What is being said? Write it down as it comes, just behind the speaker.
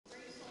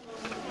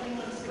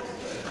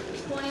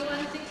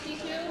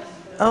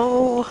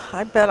Oh,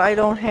 I bet I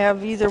don't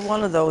have either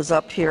one of those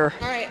up here.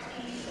 All right.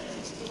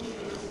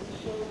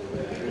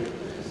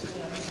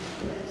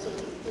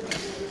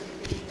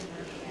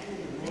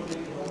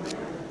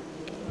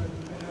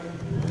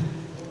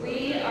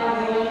 We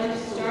are going to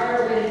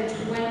start with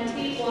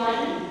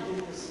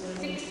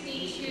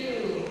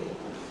 2162.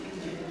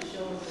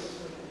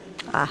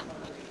 Ah,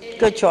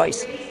 good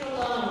choice. Grace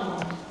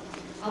alone.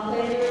 I'll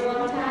play through it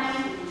one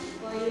time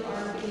while you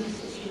are being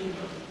situated.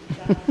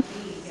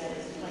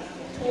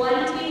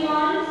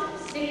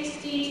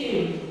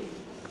 2162.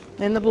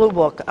 In the blue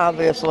book,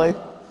 obviously.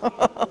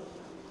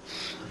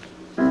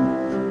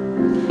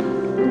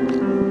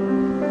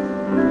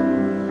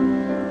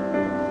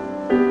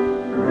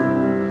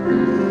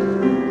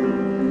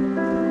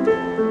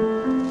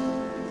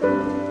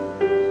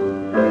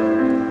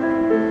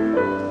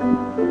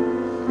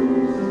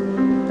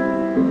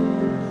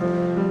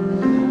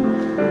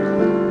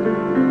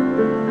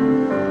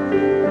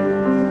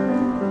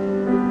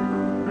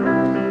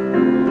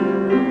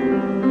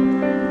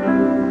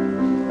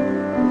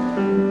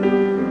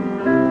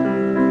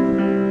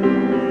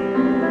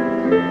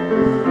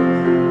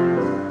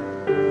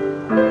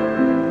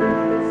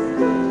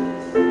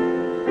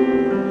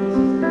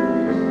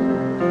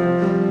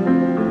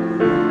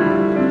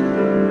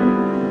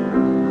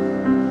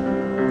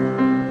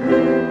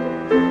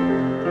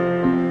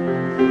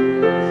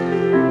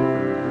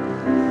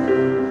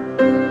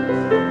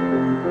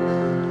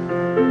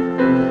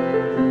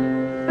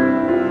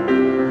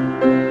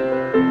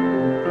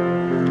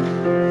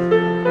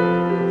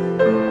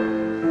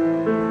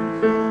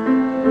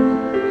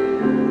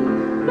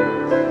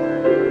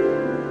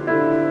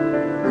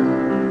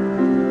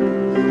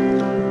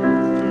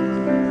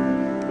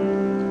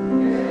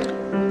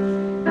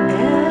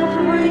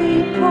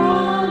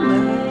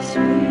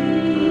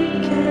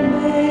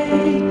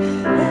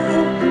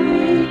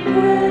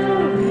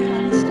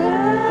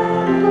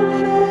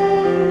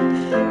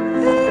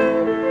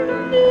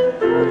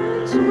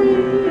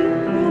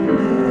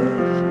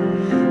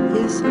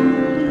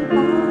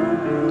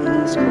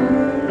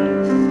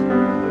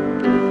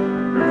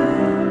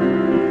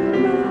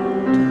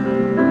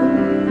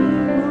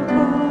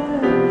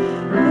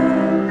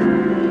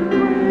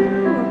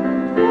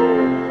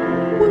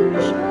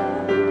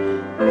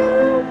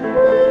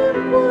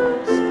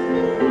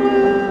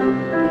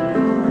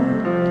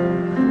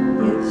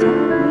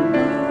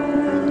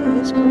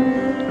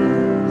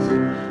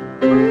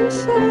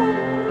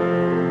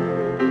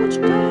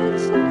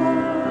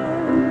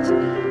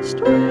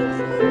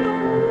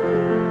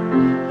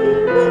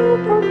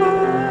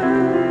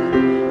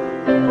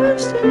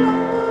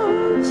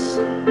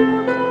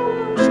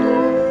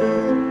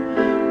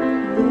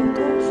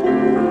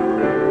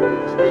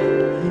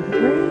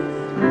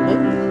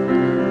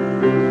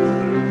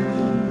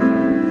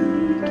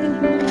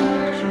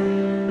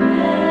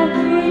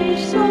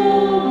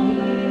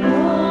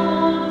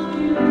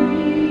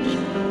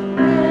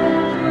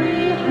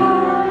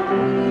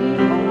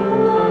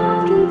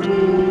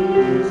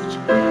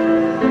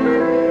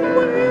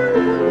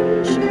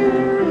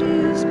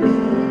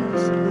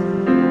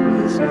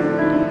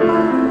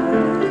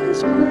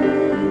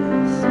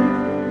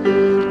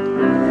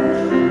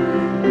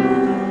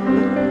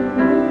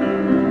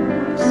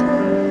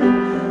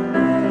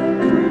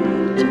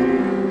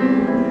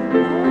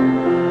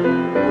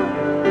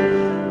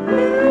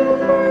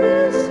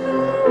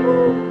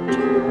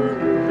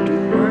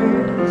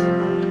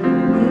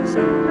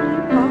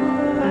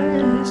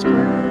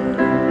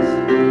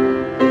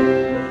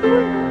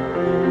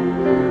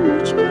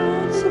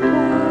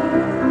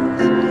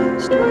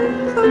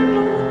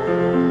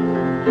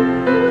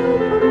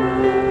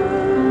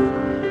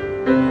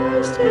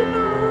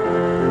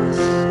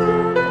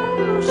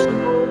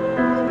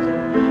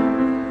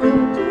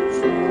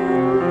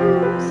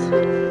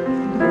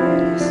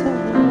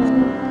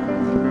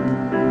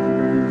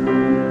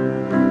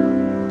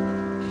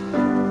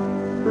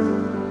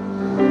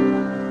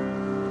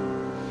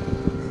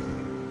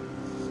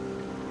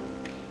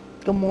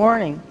 Good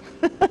morning.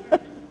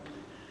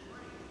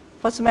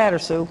 What's the matter,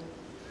 Sue?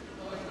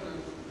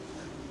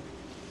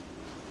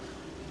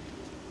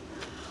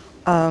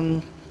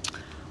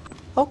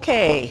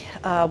 Okay,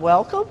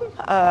 welcome.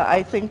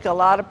 I think a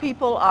lot of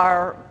people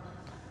are,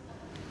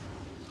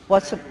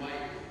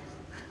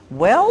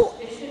 well,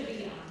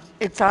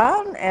 it's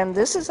on, and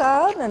this is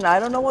on, and I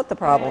don't know what the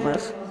problem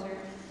is.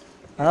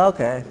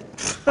 Okay.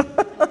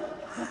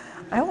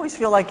 I always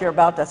feel like you're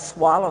about to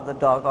swallow the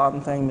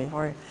doggone thing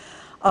before you.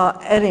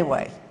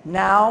 Anyway,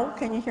 now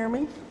can you hear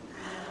me?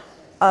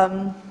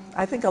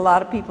 I think a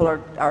lot of people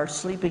are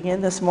sleeping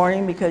in this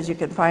morning because you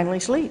can finally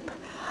sleep.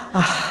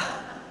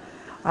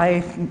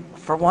 I,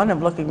 for one, am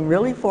looking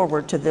really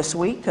forward to this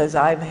week because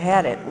I've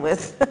had it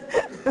with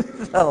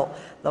the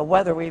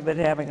weather we've been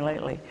having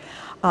lately.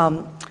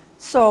 I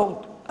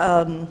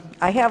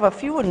have a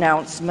few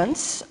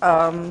announcements.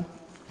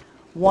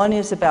 One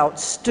is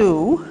about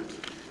Stu,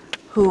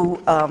 who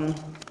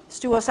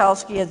Stu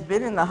Osalski has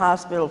been in the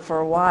hospital for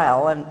a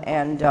while,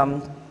 and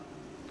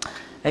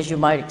as you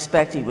might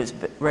expect, he was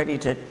ready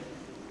to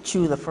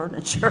chew the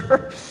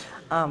furniture.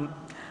 Um,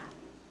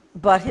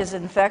 But his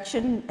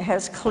infection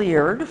has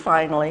cleared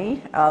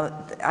finally.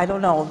 I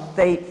don't know,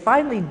 they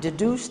finally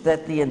deduced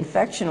that the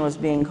infection was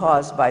being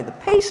caused by the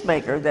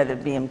pacemaker that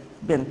had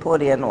been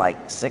put in like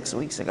 6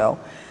 weeks ago.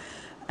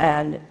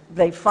 And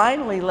they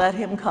finally let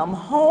him come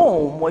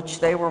home, which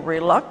they were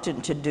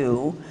reluctant to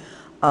do.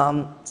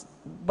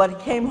 But he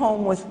came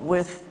home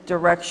with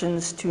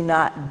directions to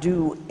not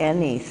do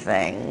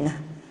anything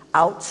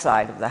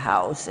outside of the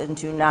house and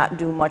to not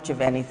do much of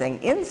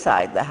anything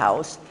inside the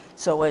house,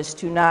 so as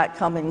to not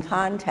come in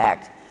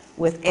contact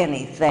with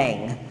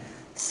anything.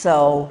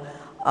 So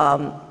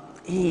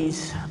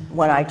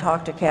when I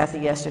talked to Kathy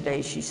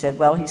yesterday, she said,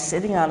 well, he's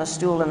sitting on a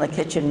stool in the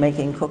kitchen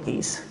making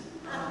cookies.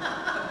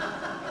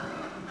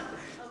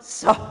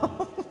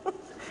 So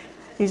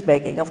he's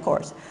baking, of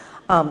course.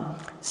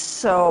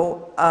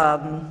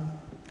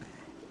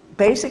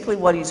 Basically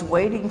what he's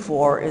waiting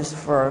for is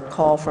for a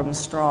call from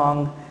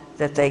Strong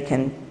that they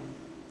can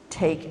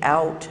take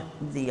out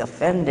the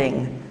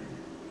offending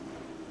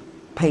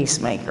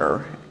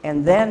pacemaker,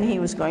 and then he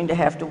was going to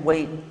have to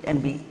wait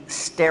and be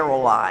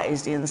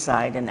sterilized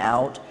inside and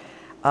out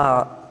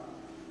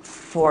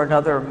for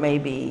another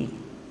maybe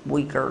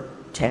week or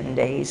 10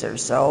 days or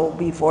so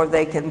before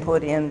they can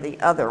put in the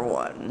other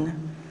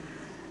one.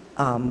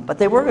 But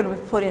they were going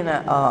to put in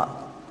a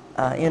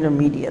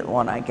intermediate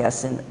one, I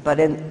guess, but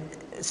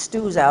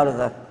Stu's out of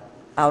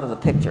the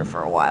picture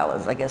for a while,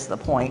 is I guess the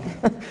point.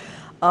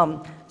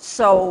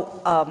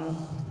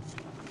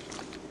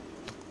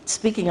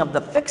 Speaking of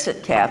the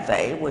Fix-It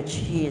Cafe, which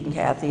he and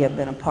Kathy have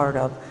been a part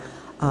of,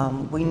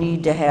 we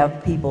need to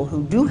have people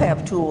who do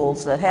have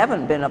tools that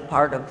haven't been a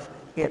part of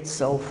it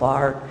so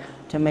far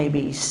to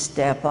maybe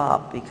step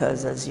up,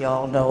 because as you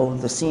all know,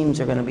 the Seams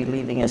are going to be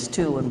leaving us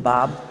too, and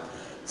Bob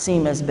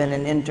Seam has been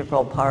an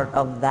integral part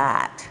of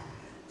that.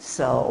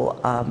 So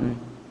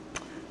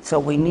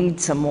we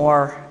need some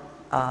more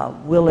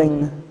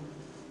willing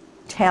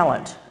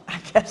talent, I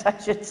guess I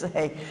should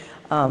say,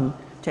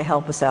 to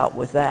help us out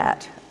with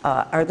that.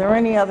 Are there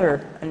any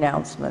other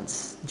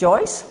announcements?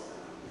 Joyce?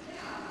 Yeah,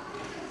 I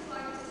would just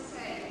like to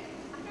say,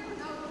 I don't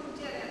know who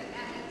did it,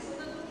 and it's a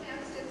little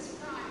past its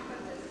prime,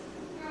 but this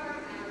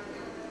garden out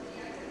here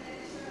with the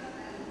connection,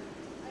 and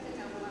I don't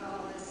know what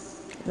all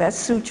this. That's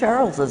Sue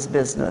Charles's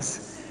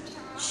business.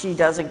 She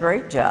does a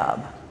great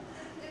job.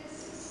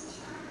 It's just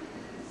charming,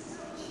 and it's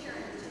so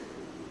cheering to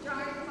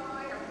drive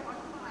by or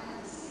walk by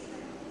and see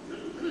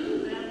that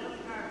little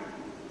garden.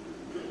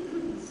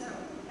 So,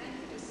 thank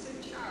you to Sue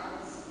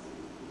Charles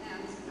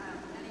and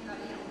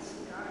anybody else who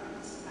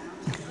gardens around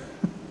here.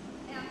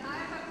 And I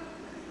have a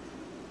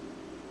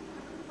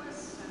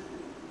question.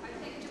 I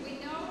think, do we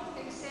know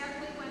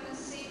exactly when the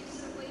Seams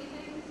are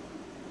leaving?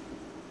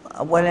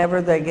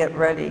 Whenever they get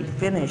ready,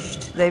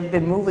 finished. They've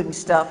been moving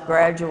stuff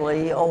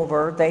gradually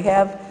over. They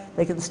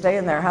can stay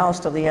in their house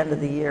till the end of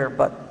the year,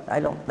 but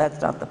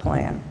that's not the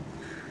plan.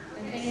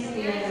 I think it's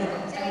the end of, I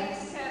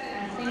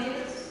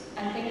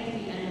think it's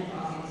the end of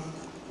August.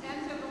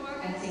 End of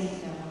August? I think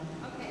so.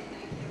 Okay,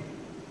 thank you.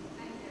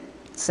 Thank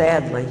you.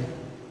 Sadly.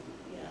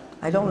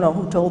 I don't know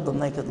who told them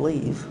they could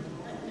leave.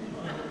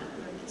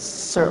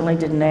 Certainly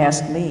didn't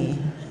ask me.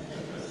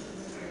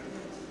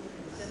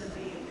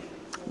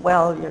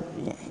 Well,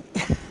 yeah.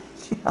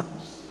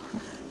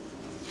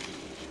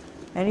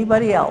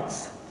 Anybody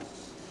else?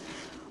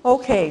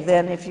 Okay,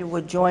 then if you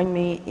would join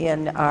me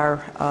in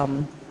our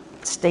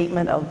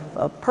statement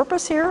of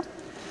purpose here.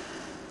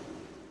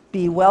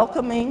 Be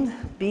welcoming,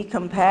 be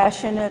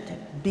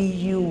compassionate, be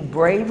you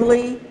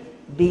bravely,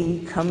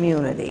 be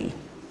community.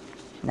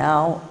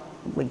 Now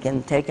we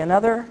can take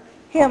another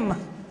hymn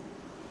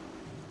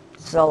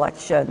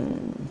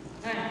selection.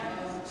 All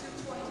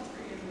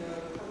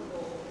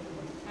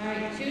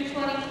right,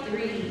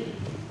 223.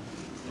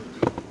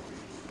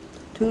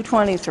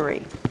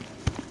 223.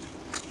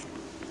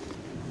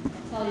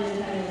 I'll tell you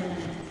the title in a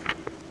minute.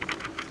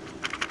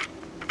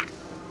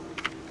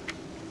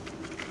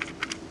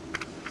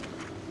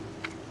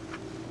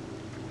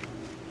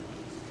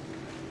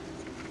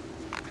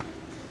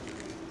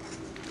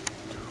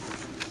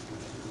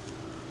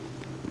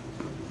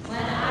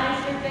 When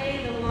I survey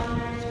the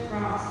Wanderer's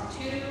Cross,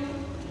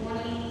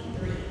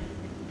 223.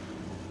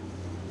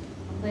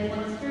 I'll play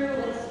one through.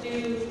 Let's do,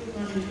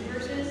 want to do 2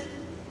 verses?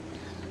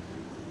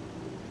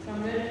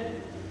 Sound good?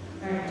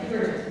 All right, 2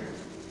 verses.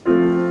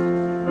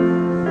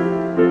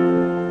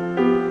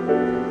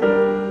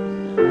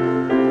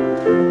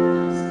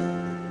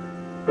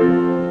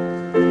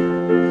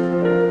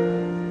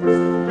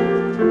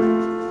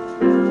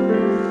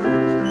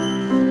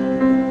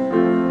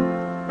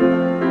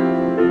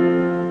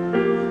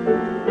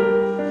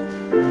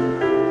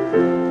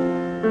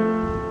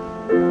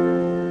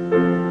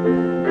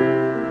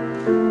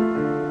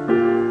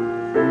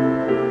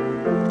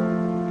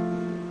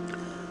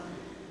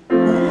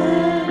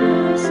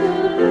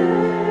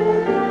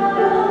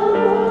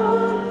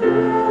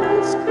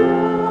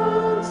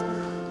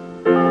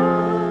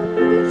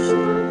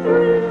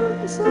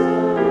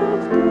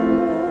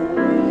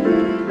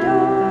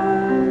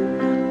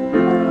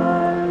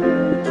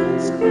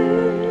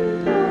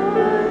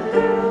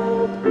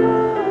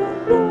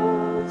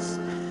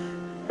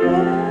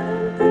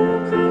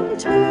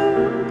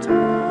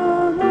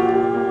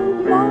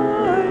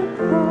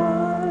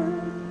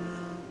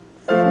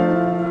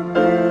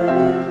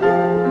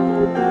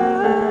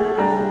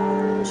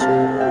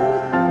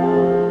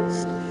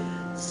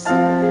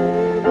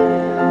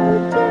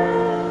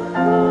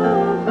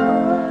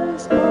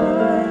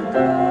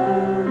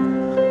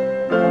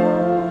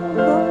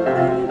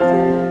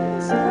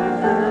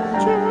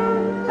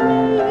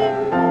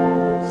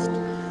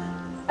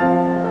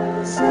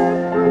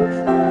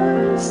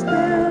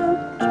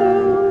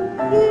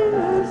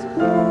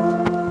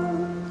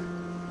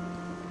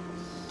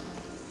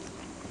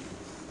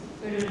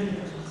 Sorry,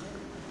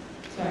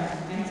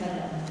 I said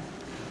that.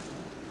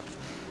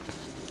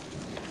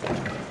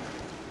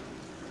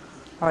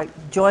 All right,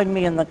 join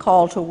me in the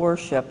call to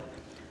worship.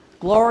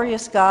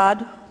 Glorious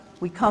God,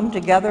 we come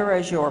together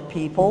as your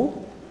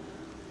people.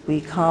 We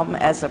come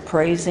as a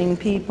praising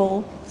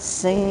people,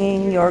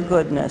 singing your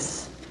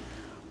goodness.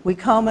 We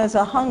come as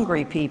a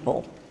hungry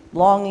people,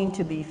 longing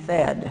to be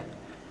fed.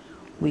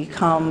 We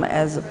come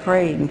as a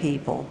praying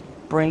people,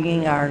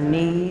 bringing our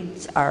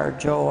needs, our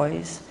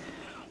joys.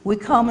 We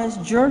come as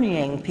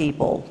journeying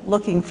people,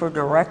 looking for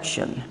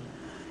direction.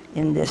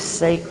 In this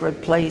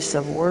sacred place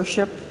of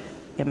worship,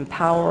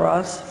 empower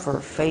us for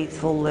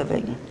faithful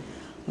living.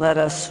 Let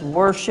us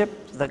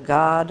worship the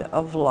God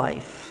of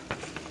life.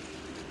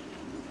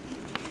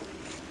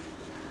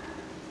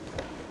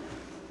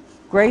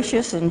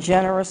 Gracious and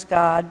generous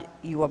God,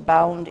 you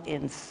abound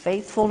in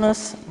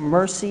faithfulness,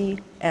 mercy,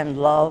 and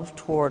love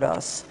toward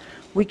us.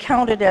 We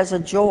count it as a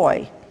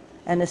joy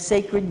and a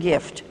sacred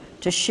gift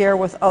to share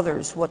with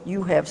others what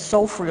you have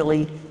so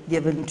freely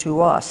given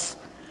to us.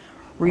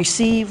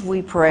 Receive,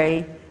 we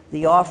pray,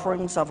 the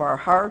offerings of our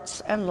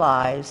hearts and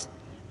lives,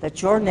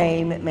 that your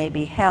name may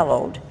be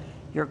hallowed,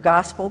 your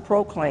gospel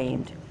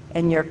proclaimed,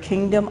 and your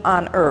kingdom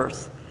on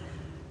earth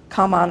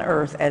come on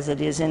earth as it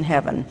is in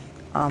heaven.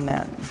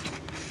 Amen.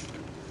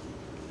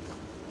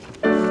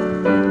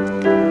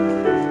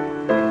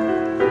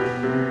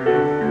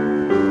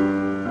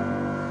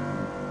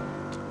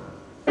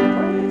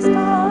 Praise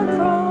God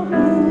from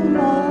whom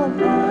all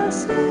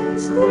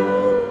blessings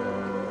flow.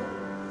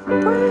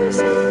 Praise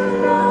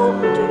Him,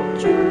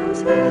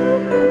 multitudes here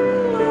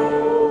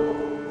below.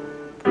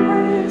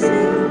 Praise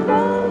Him,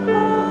 all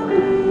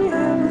holy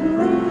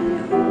heavenly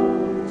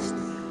host.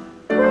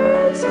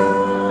 Praise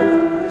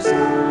Father,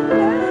 Son,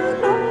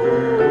 and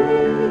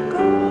Holy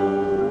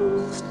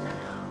Ghost.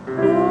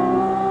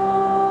 Amen.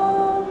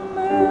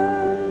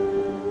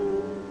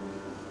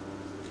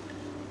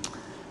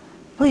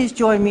 Please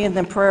join me in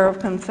the prayer of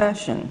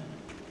confession.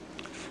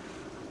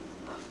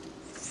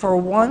 For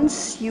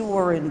once you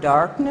were in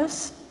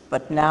darkness,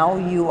 but now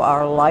you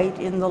are light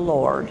in the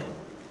Lord.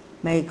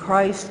 May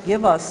Christ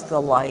give us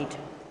the light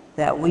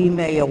that we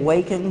may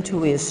awaken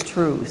to his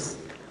truth.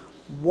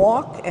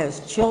 Walk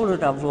as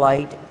children of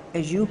light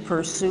as you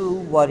pursue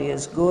what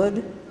is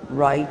good,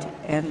 right,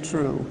 and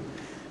true.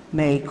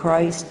 May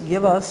Christ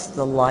give us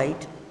the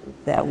light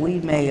that we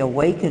may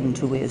awaken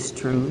to his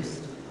truth.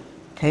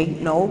 Take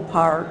no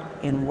part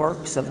in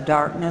works of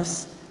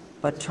darkness,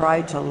 but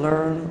try to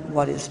learn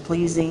what is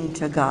pleasing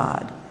to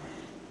God.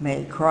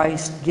 May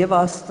Christ give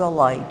us the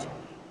light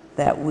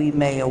that we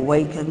may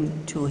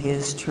awaken to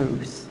his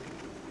truth.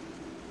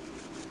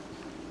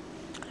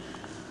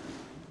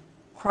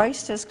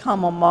 Christ has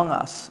come among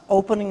us,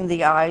 opening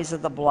the eyes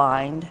of the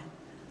blind,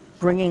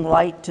 bringing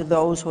light to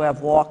those who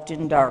have walked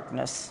in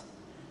darkness.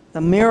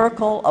 The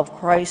miracle of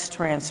Christ's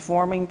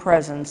transforming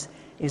presence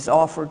is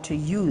offered to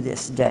you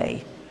this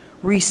day.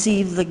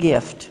 Receive the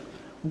gift.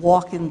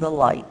 Walk in the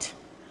light.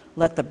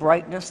 Let the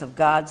brightness of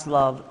God's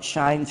love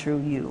shine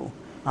through you.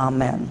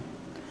 Amen.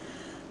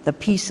 The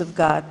peace of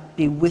God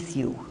be with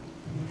you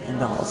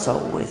and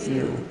also with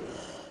you.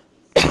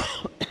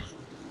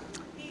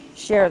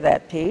 Share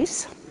that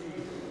peace.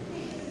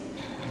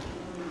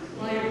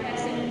 While you're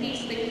passing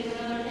peace, think of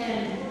another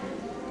hymn.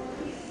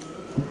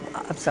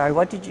 I'm sorry,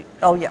 what did you?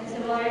 Oh, yeah. So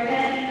while you're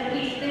passing the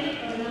peace,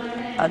 think of another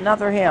hymn.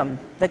 Another hymn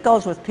that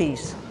goes with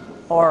peace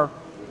or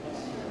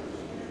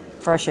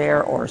fresh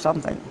air or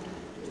something.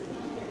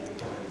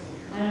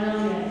 I don't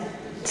know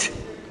yet.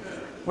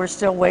 We're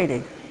still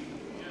waiting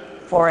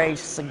for a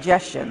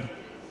suggestion.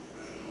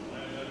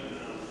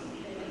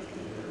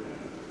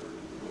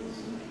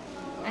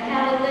 I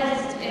have a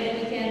list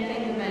if we can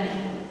think of any.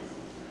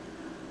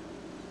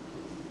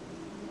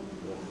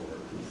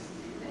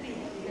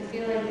 I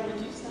feel like. What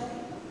did you say?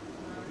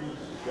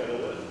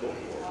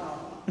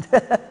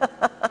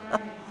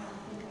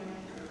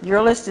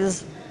 Your list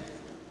is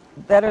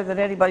better than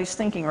anybody's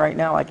thinking right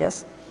now, I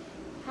guess.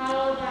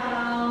 How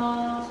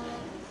about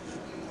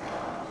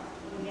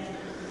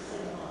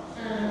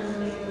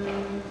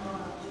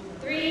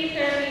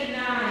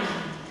 339?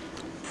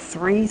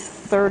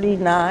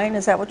 339,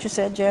 is that what you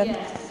said, Jen?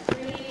 Yes,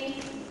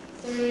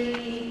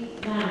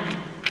 339.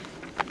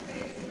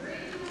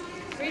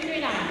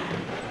 339.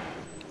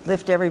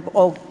 Lift every,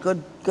 oh,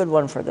 good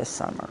one for this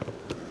summer.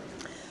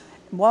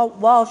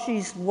 While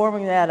she's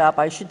warming that up,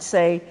 I should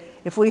say,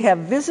 if we have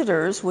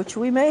visitors, which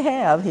we may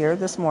have here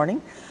this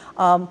morning,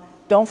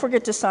 don't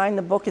forget to sign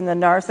the book in the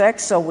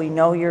narthex so we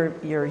know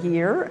you're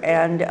here,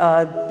 and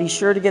be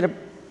sure to get a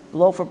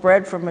loaf of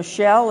bread from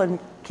Michelle, and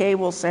Kay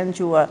will send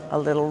you a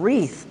little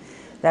wreath.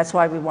 That's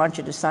why we want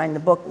you to sign the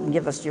book and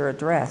give us your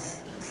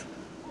address.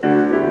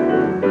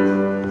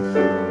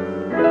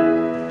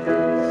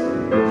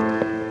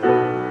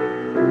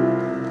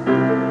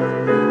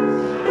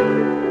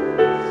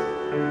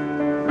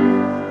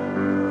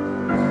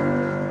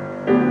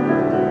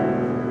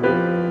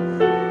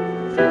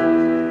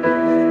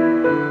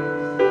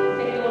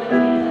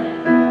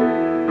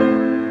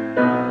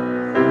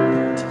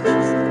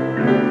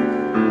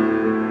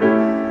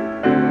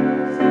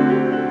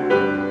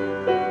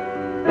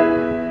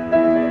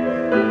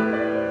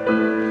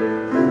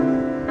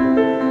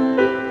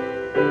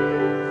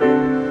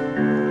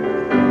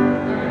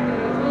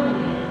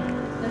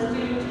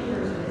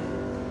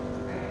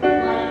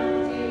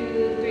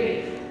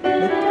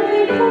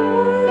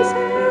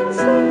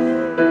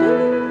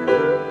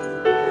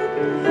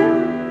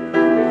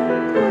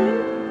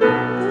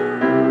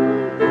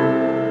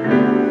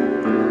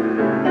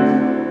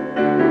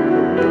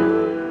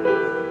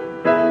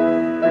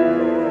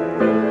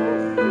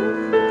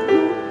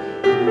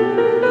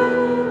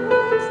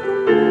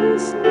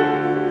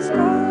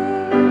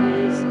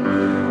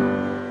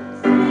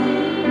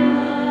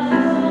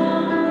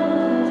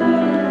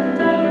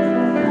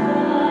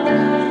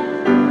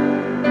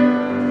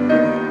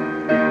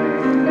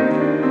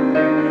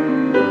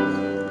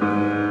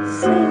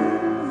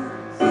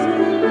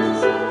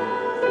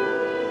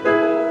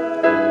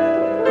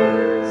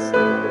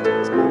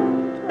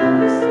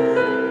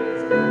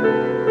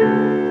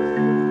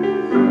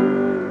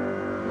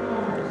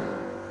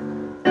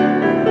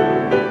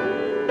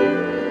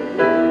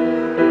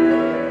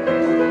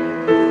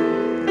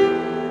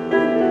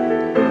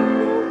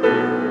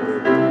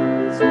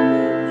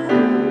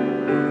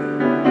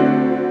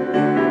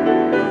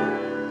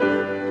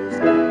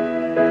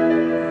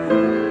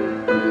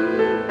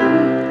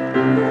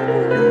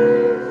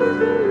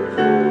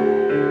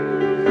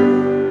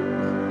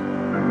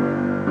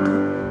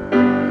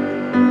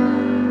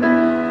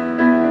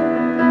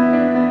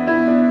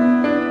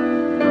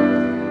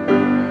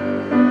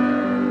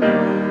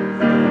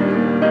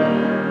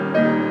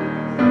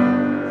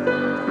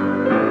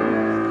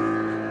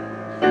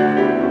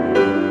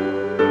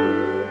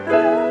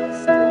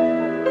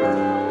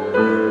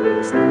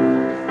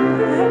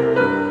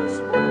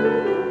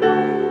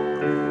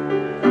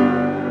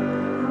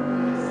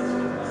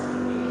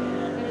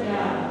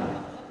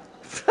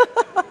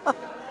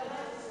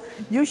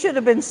 should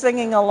have been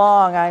singing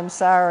along. I'm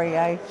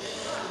sorry.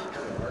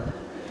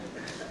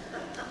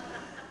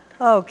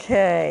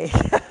 Okay.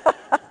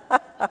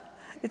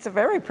 It's a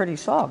very pretty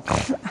song. I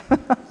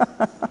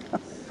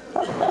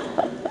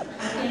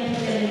can't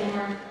do it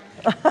anymore.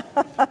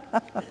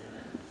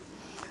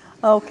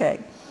 Okay,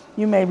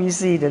 you may be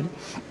seated.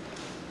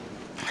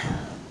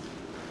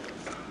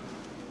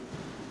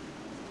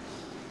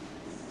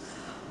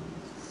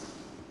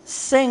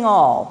 Sing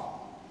all.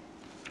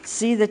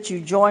 See that you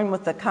join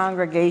with the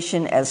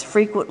congregation as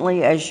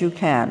frequently as you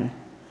can.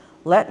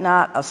 Let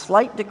not a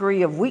slight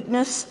degree of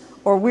weakness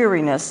or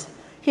weariness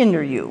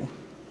hinder you.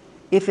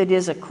 If it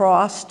is a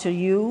cross to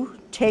you,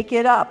 take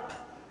it up,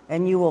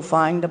 and you will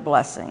find a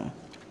blessing.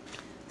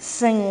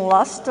 Sing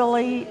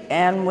lustily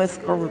and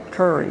with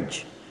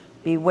courage.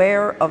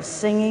 Beware of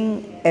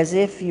singing as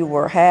if you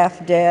were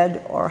half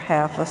dead or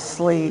half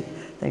asleep.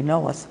 They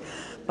know us.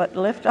 But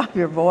lift up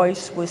your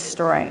voice with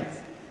strength.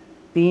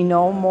 Be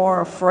no more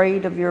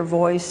afraid of your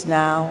voice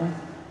now,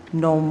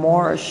 no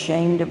more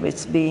ashamed of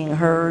its being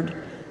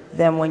heard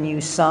than when you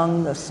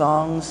sung the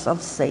songs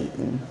of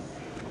Satan.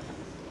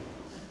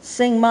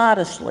 Sing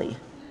modestly.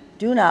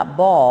 Do not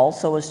bawl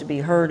so as to be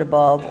heard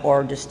above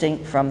or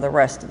distinct from the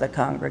rest of the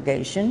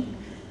congregation,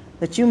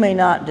 that you may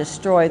not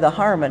destroy the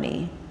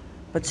harmony,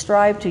 but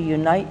strive to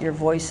unite your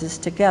voices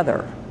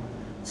together,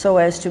 so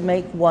as to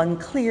make one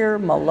clear,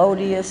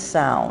 melodious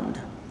sound.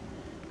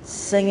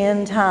 Sing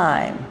in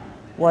time.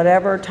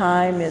 Whatever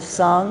time is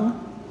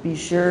sung, be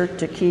sure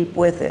to keep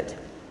with it.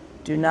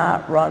 Do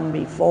not run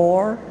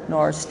before,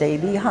 nor stay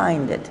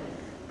behind it,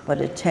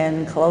 but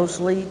attend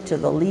closely to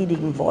the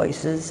leading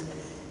voices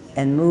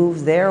and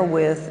move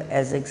therewith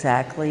as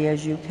exactly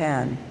as you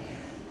can.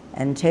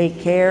 And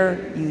take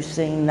care you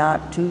sing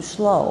not too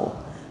slow.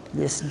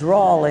 This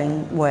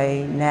drawling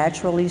way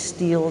naturally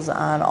steals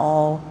on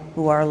all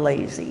who are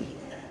lazy.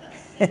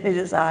 It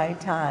is high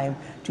time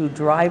to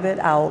drive it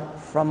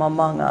out from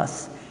among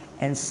us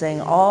and sing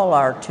all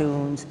our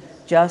tunes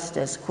just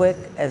as quick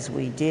as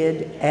we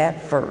did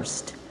at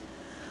first.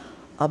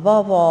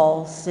 Above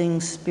all,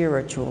 sing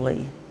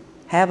spiritually.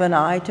 Have an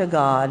eye to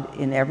God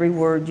in every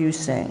word you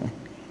sing.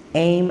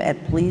 Aim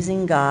at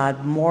pleasing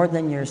God more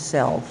than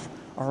yourself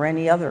or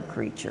any other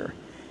creature.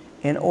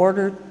 In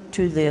order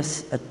to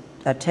this,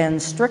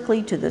 attend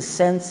strictly to the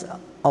sense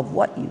of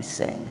what you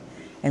sing,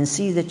 and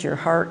see that your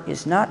heart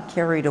is not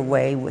carried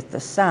away with the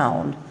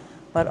sound,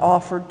 but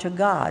offered to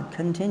God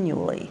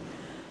continually.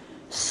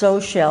 So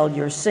shall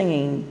your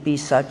singing be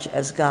such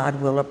as God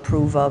will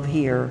approve of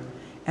here,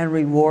 and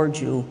reward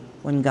you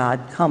when God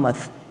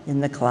cometh in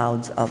the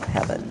clouds of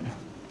heaven.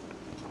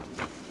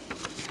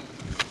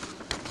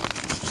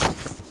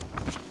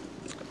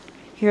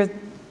 Here,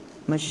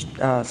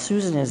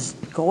 Susan is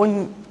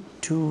going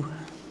to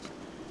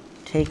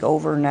take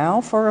over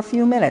now for a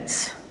few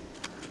minutes.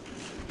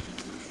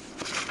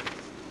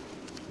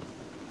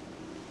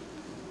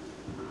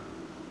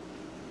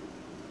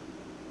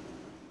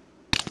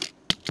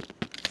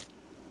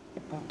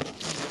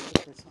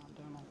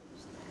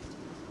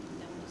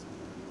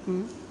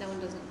 That one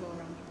doesn't go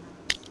around.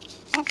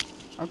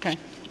 Okay.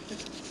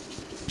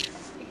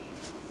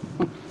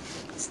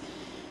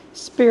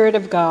 Spirit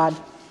of God,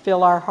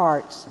 fill our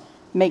hearts.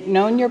 Make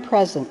known your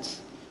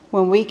presence.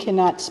 When we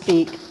cannot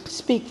speak,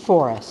 speak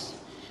for us.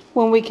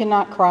 When we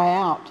cannot cry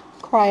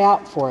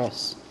out for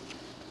us.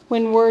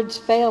 When words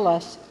fail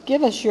us,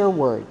 give us your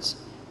words.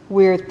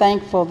 We're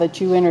thankful that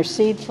you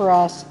intercede for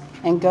us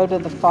and go to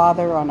the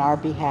Father on our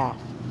behalf.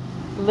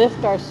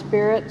 Lift our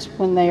spirits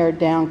when they are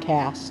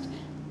downcast.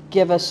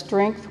 Give us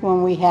strength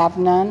when we have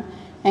none,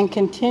 and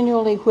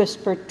continually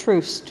whisper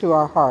truths to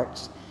our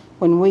hearts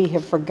when we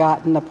have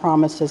forgotten the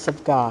promises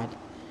of God.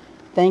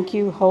 Thank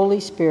you, Holy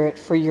Spirit,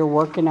 for your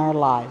work in our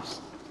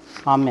lives.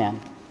 Amen.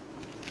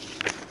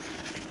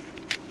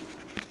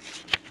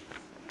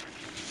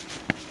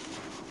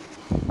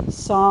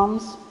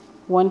 Psalms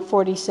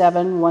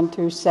 147, 1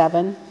 through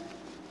 7.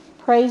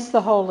 Praise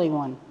the Holy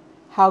One.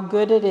 How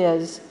good it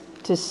is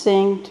to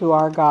sing to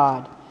our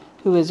God,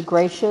 who is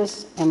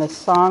gracious, and a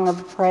song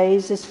of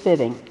praise is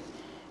fitting.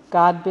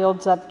 God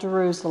builds up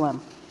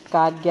Jerusalem.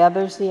 God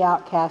gathers the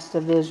outcast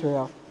of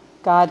Israel.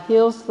 God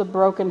heals the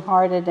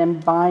brokenhearted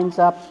and binds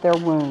up their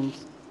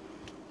wounds.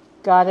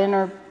 God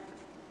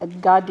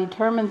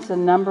determines the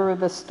number of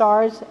the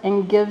stars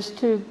and gives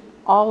to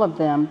all of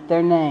them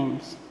their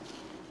names.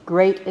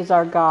 Great is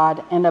our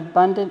God and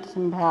abundant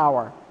in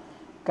power.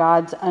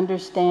 God's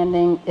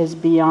understanding is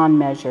beyond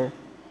measure.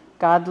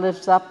 God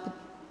lifts up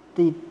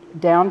the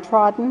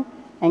downtrodden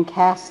and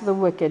casts the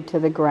wicked to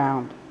the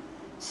ground.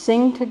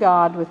 Sing to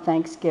God with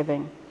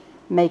thanksgiving.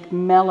 Make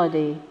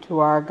melody to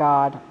our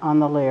God on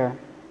the lyre.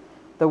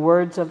 The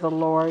words of the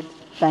Lord,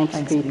 thanks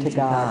be to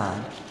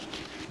God.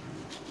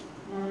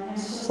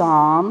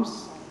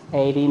 Psalms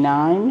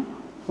 89,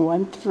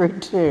 1 through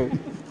 2.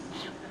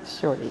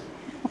 Shorty.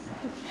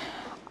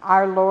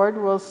 Our Lord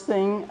will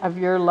sing of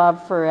your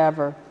love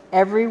forever.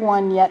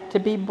 Everyone yet to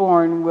be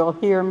born will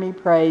hear me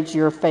praise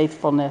your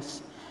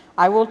faithfulness.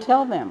 I will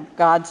tell them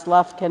God's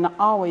love can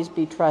always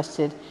be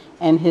trusted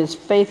and his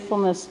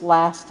faithfulness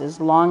lasts as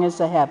long as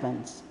the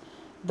heavens.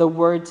 The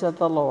words of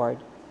the Lord.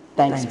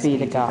 Thanks be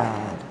to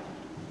God.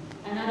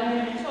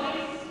 Another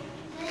choice?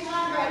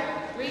 300.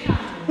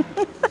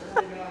 300.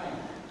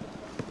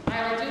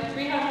 I will do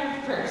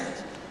 300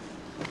 first.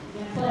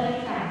 You have plenty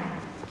of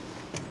time.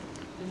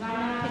 Because I'm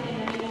not picking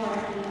any more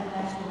after that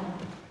last one.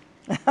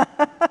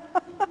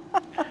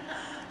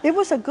 It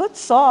was a good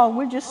song.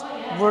 We just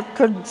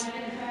couldn't.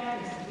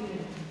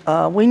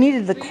 We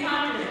needed the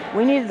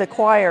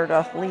choir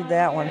to lead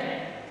that one.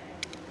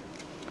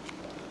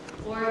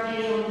 Or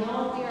they will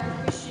know we are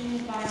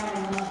Christians by our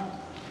love.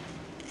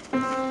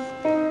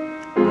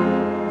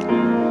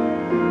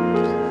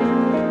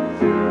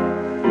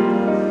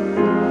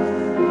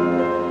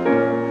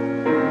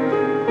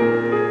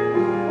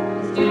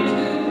 Let's do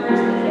 2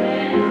 verses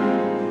again.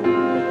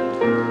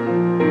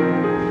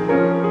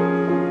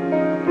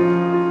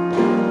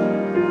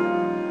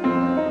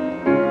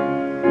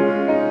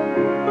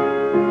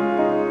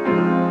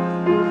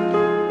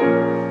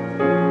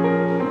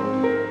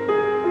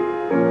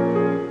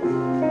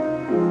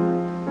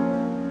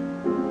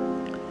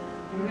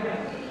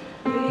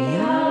 We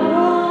are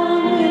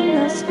one in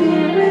the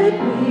Spirit,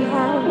 we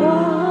are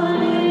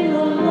one in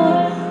the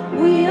Lord.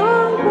 We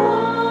are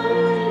one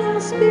in the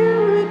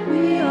Spirit,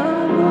 we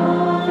are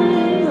one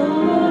in the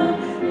Lord.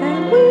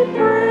 And we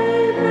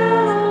pray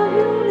that our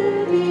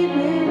unity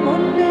may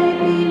one day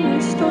be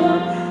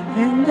restored.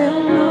 And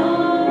they'll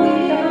know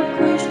we are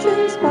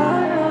Christians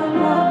by our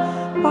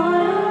love, by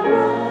our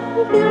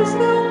love. Yes,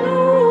 they'll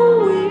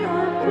know we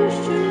are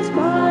Christians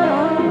by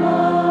our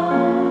love.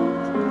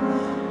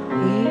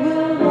 We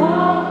will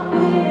walk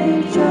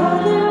with each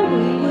other,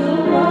 we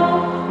will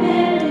walk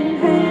hand in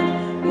hand.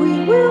 We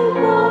will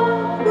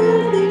walk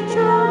with each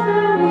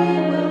other, we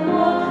will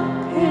walk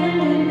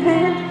hand in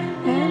hand.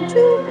 And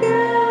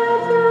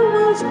together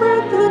we'll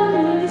spread the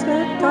news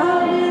that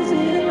God is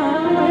in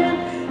our land.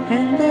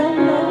 And they'll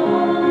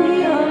know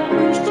we are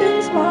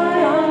Christians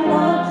by our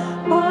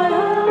love, by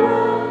our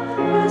love.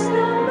 Yes,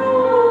 they'll know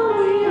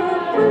we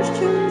are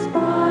Christians by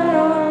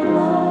our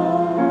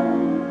love.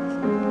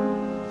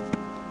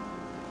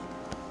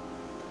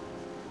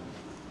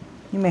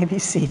 You may be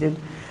seated.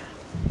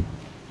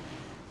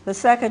 The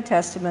second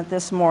testament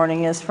this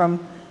morning is from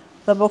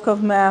the book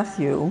of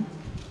Matthew,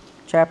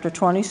 chapter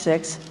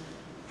 26,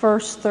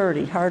 verse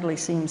 30. Hardly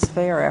seems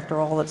fair after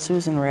all that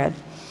Susan read.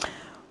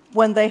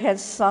 When they had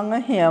sung a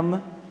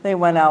hymn, they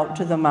went out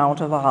to the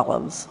Mount of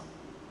Olives.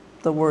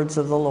 The words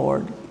of the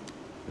Lord.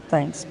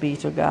 Thanks be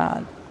to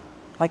God.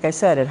 Like I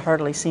said, it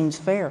hardly seems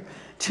fair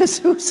to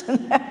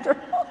Susan after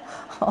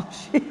all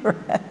she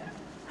read.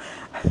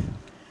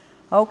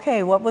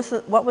 Okay, what was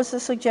the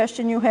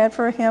suggestion you had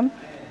for him?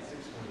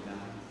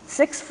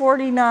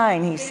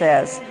 649, he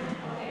says.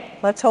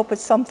 Let's hope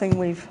it's something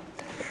we've...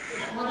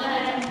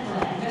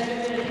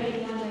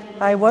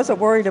 I wasn't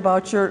worried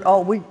about your... Oh,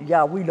 we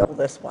know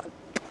this one.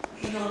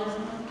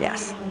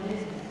 Yes.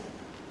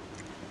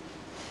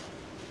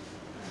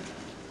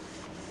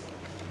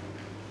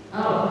 Oh,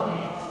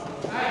 okay.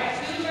 All right,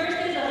 2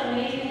 verses of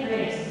Amazing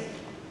Grace.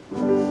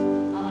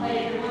 I'll play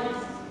it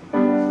once.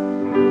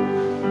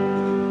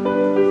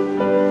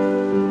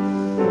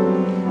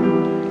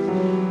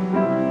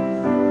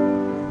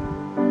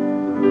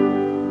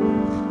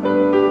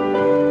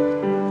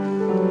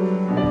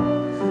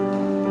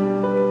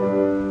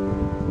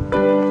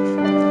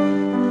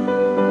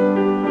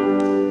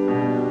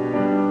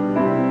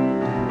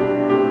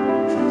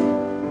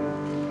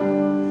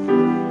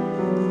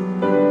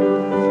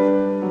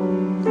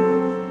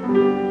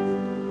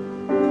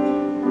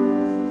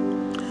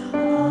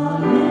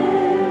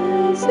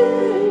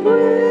 Amazing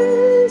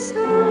grace,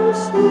 how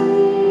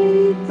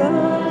sweet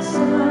the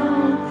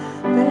sound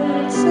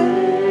that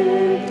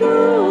saved a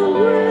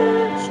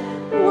wretch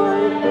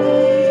like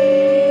me.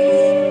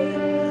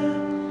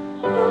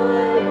 I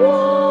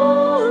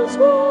once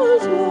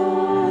was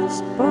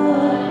lost,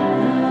 but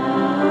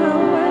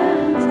now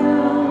am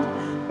found.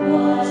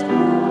 Was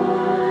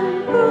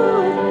blind,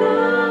 but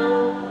now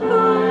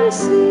I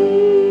see.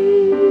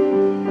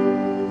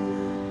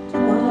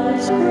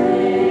 'Twas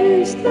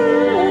grace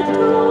that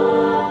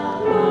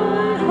taught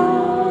my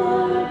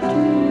heart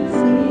to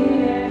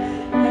fear,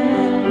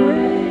 and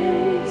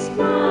grace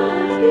my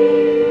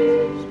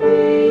fears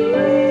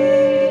relieved.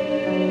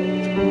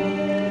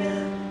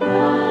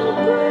 How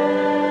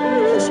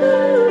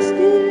precious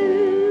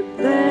did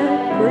that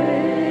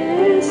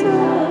grace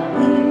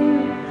appear,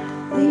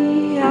 the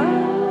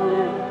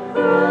hour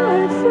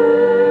I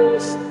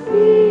first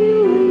believed.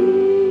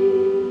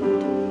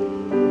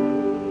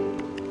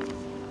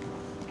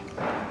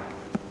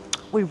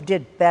 We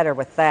did better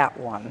with that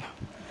one.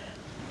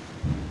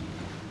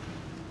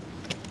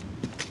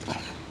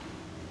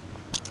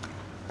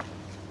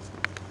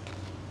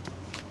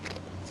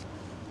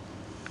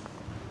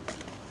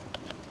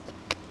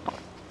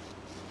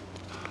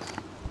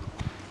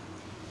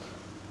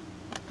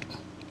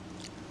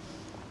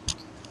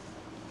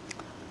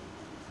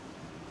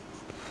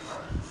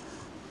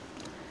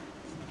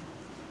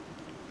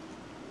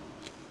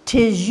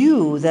 'Tis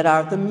you that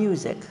are the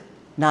music,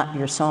 not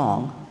your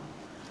song.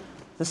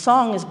 The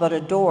song is but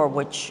a door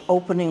which,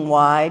 opening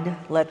wide,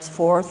 lets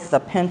forth the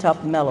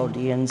pent-up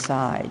melody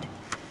inside.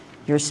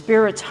 Your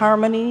spirit's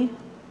harmony,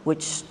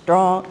 which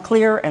strong,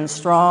 clear and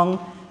strong,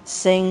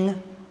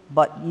 sing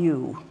but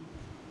you.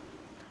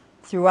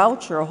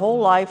 Throughout your whole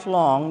life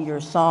long, your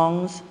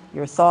songs,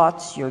 your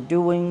thoughts, your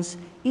doings,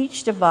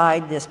 each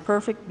divide this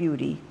perfect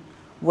beauty,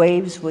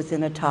 waves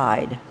within a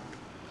tide,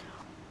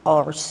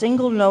 or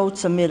single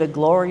notes amid a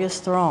glorious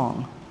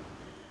throng.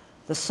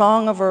 The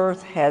song of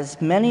earth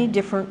has many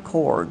different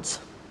chords.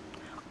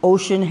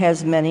 Ocean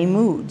has many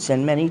moods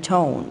and many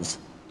tones,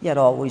 yet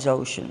always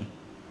ocean.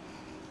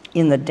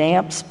 In the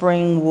damp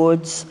spring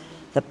woods,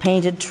 the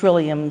painted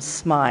trillium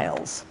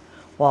smiles,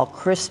 while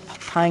crisp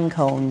pine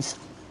cones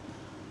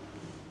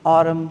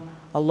autumn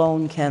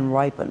alone can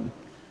ripen.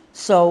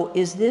 So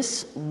is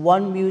this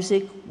one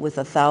music with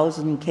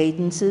 1,000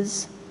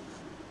 cadences?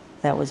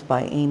 That was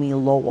by Amy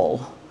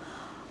Lowell.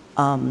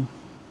 And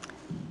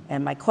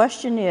my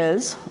question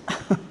is,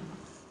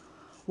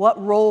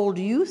 what role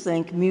do you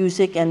think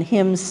music and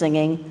hymn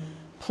singing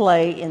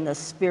play in the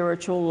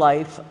spiritual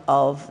life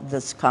of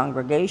this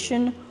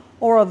congregation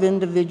or of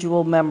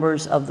individual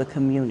members of the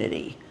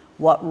community?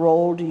 What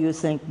role do you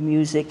think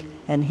music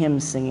and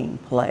hymn singing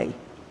play?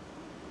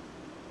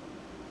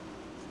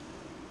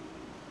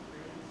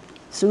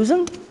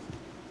 Susan? To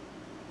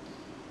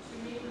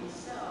me,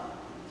 myself,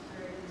 it's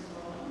very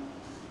consoling,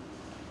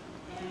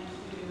 and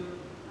to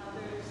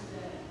others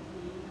that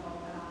need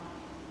help out,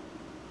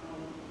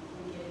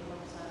 it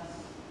helps us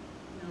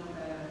know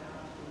better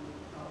how to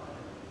help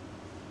others.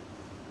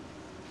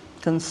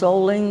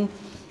 Consoling,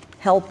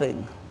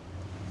 helping,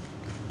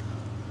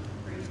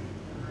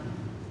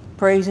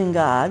 praising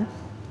God.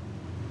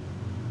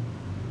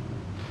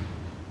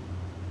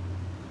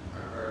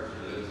 Our hearts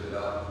are lifted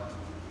up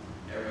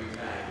every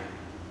time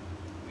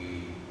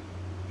we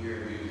hear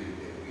music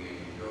that we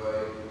enjoy,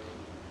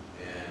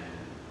 and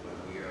when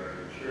we are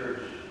in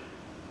church,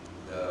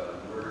 the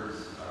words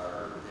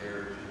are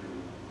there to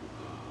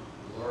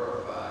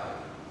glorify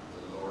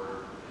the Lord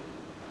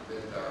and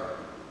lift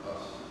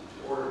us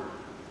toward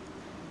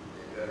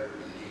a better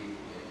belief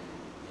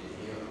in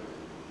Him.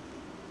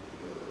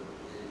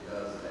 It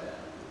does that.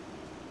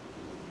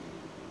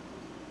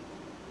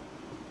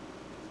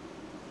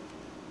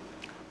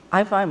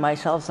 I find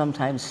myself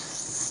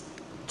sometimes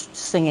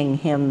singing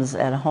hymns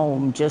at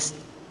home,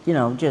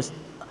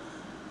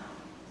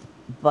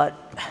 but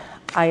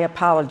I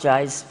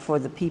apologize for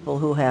the people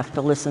who have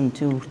to listen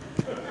to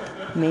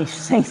me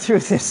sing through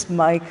this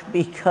mic,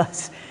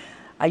 because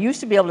I used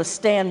to be able to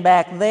stand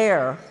back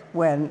there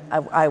when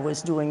I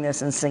was doing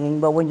this and singing,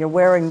 but when you're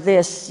wearing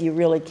this, you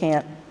really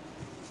can't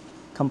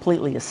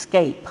completely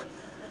escape.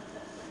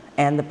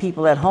 And the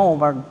people at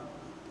home are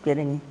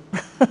getting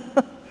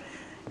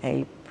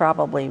a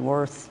probably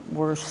worse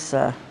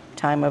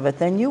time of it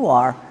than you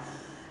are.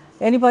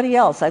 Anybody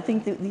else? I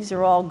think that these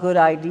are all good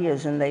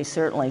ideas, and they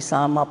certainly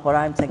sum up what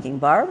I'm thinking.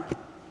 Barb?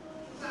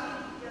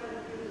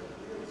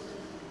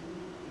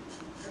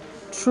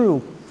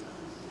 True.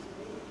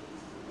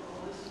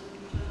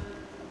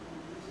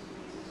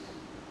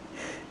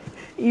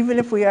 Even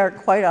if we aren't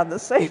quite on the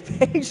same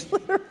page,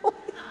 literally.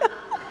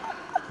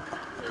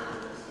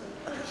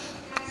 And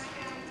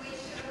we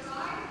should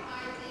abide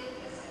by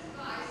this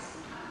advice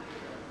after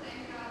you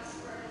proclaim God's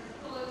word in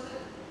the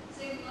bulletin.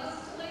 Sing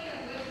lustily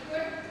and with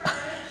good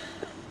courage.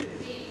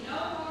 Be no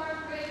more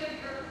afraid of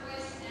your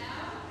voice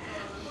now,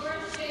 nor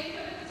ashamed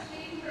of its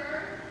being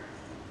heard.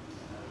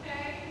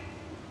 Okay?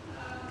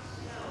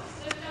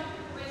 Lift up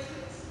your voice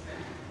with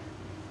strength.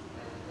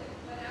 With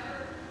whatever,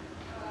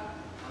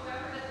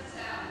 however it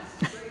sounds.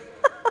 Anyone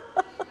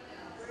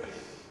else?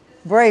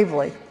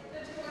 Bravely. The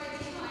joy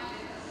behind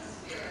it as a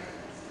spirit,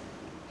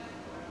 as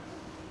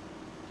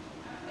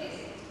I'm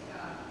pleasing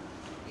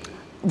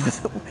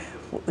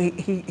to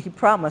God. He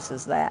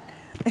promises that.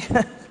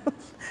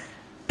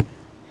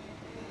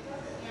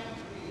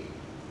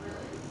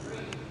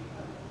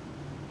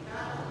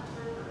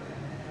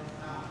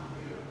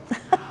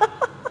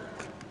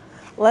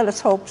 Let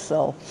us hope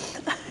so.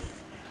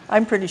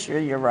 I'm pretty sure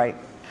you're right.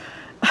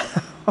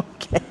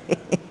 Okay.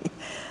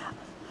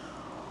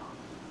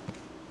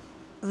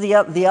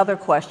 The other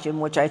question,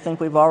 which I think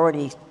we've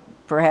already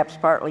perhaps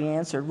partly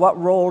answered, what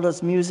role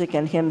does music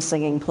and hymn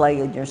singing play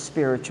in your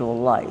spiritual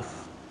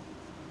life?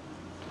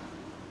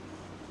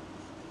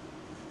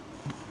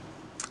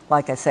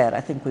 Like I said,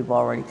 I think we've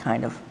already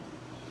kind of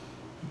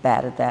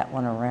batted that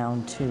one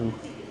around too.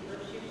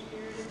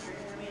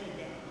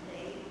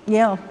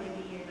 Yeah.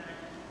 Maybe you're not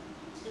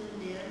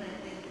tuned in. I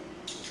think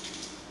it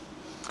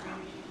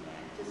brings you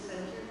back to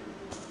center.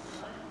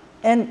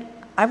 And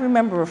I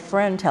remember a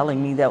friend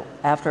telling me that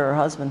after her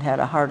husband had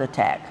a heart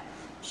attack,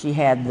 she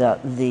had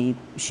this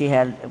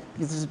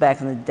is back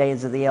in the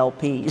days of the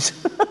LPs.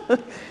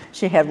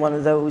 She had one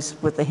of those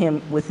with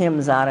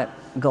hymns on it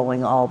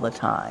going all the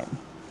time.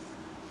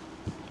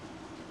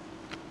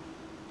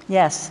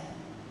 Yes.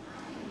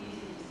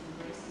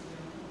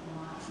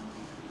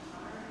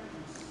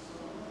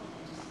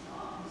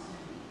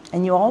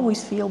 And you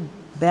always feel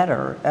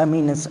better. I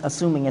mean, it's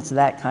assuming it's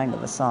that kind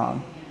of a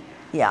song.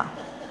 Yeah.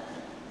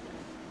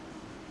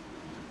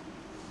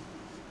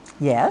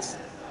 Yes?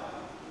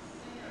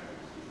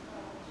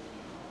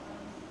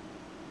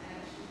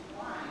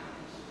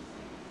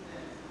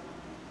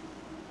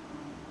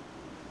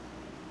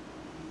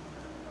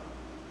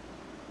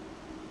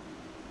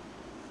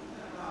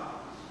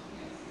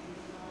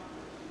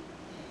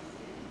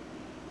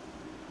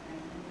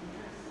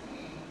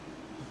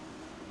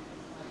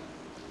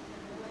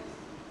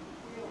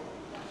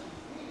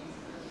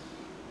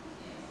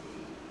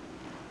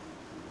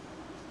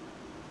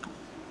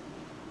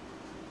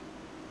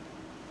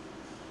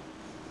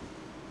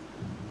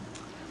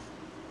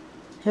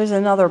 Here's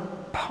another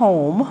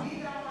poem.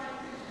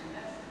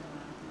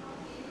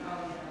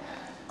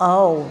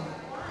 Oh,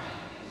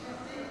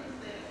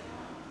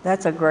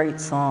 that's a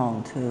great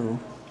song, too.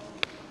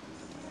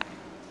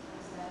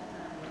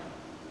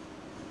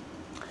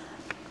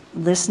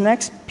 This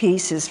next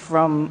piece is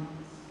from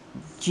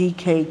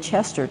G.K.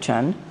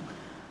 Chesterton,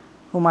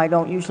 whom I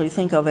don't usually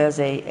think of as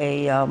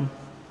a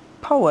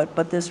poet,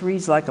 but this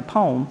reads like a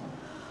poem.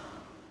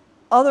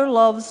 Other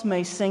loves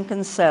may sink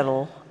and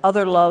settle,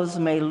 other loves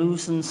may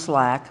loosen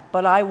slack,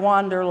 but I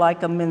wander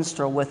like a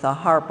minstrel with a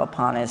harp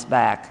upon his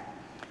back.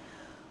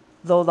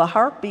 Though the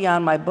harp be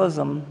on my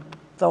bosom,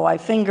 though I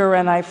finger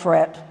and I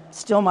fret,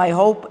 still my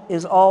hope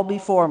is all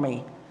before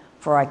me,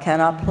 for I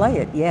cannot play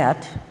it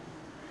yet.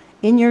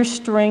 In your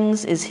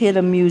strings is hid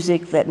a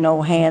music that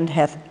no hand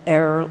hath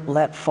e'er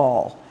let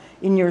fall.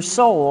 In your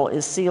soul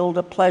is sealed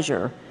a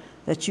pleasure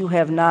that you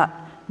have not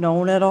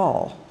known at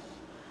all.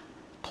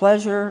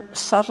 Pleasure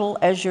subtle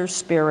as your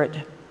spirit,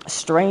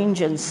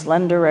 strange and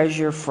slender as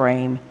your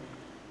frame,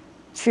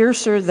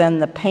 fiercer than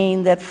the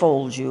pain that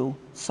folds you,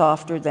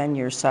 softer than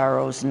your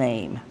sorrow's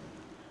name.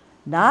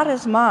 Not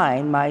as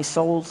mine, my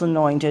soul's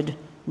anointed,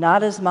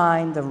 not as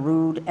mine the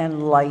rude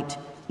and light,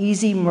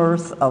 easy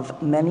mirth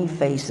of many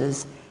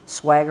faces,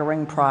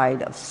 swaggering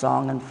pride of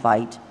song and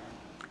fight.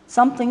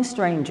 Something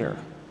stranger,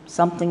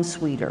 something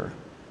sweeter,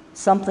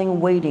 something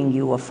waiting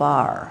you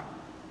afar,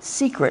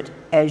 secret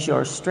as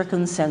your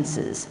stricken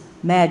senses,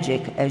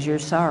 magic as your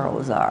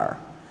sorrows are.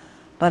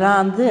 But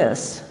on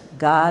this,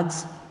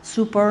 God's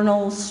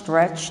supernal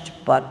stretched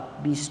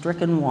but be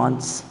stricken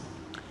once,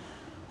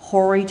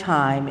 hoary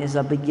time is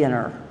a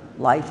beginner,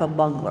 life a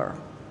bungler,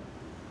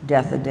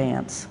 death a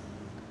dance.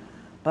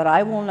 But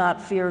I will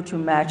not fear to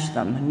match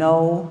them,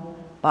 no,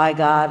 by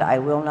God, I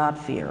will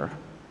not fear.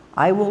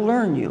 I will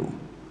learn you,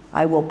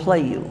 I will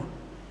play you,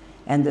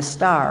 and the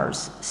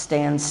stars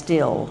stand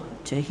still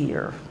to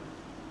hear.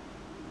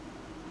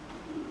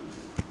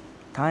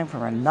 Time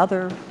for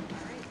another.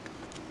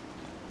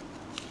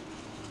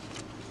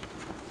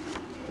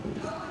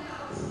 No one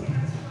else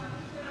gets one.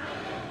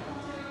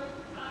 We'll do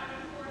 5,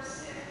 4,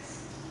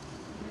 6.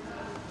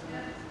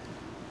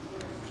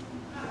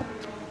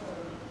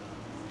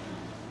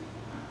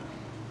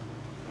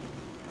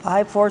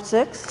 5, 4,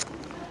 6.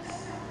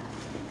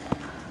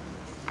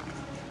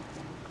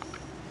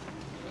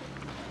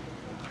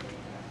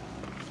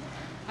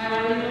 All right,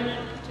 are we doing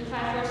 2,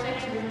 5, 4,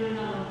 6, or are we doing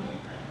another one?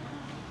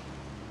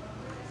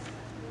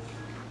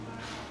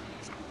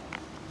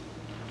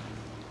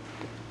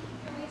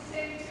 Can we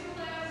say 2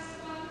 last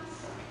ones?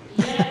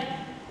 Yep.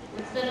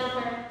 What's the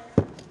number?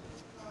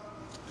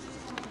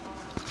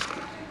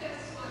 After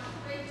this one,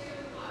 3,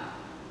 2,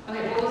 1.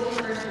 Okay, what was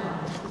the first one?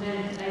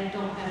 Because I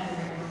don't have the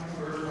right one.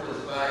 First one is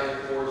 5,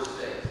 4, 6.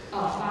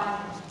 Oh,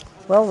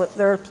 5. Well,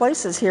 there are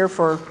places here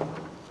for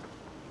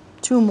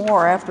 2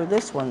 more after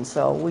this one,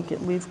 so we've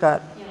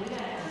got. Yeah, we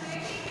got it.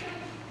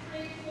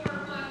 Maybe do 3, 4,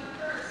 1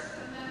 first,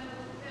 and then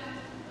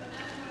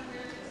when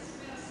we're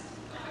dismissed,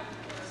 5,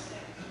 4,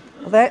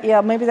 6. That,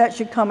 yeah, maybe that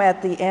should come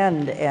at the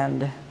end.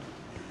 And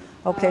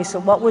okay, so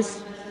what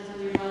was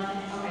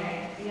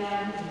Okay, yeah,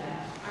 I can do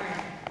that. All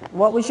right.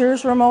 what was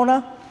yours,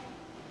 Ramona?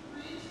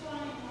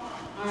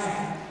 All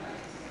right.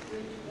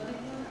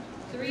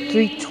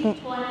 321.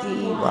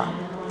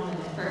 321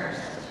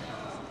 first.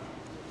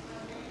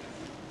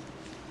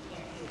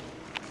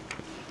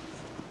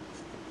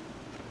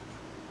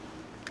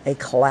 A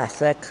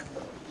classic.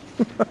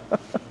 The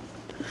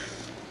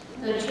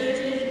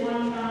church's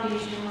one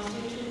foundation, let's do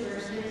 2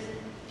 verses.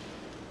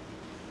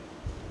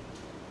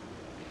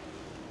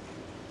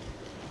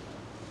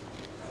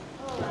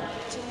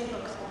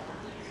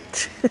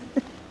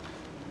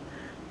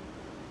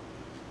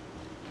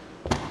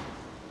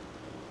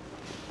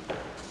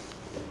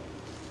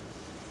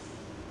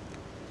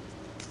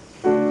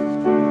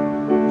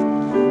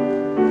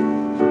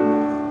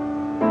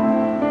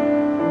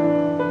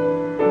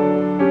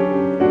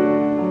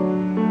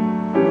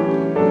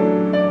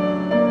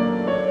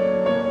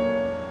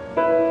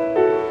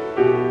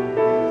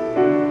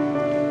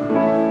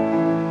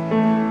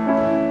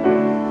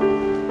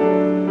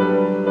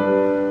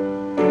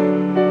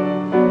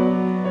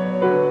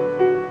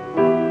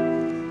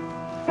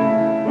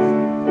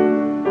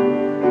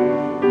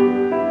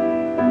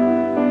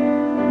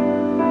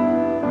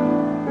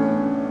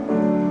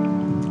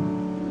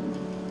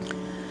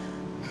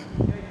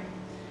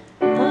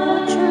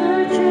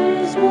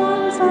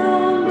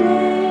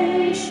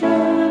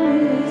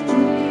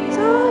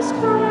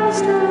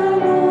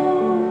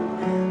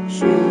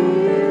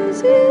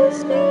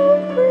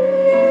 of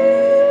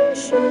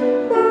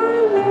creation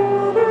by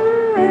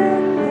water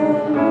and the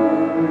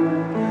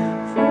word.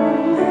 From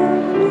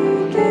heaven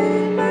he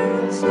came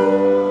and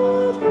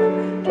sought her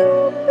to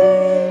be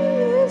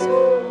his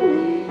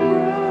holy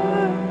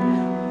bride.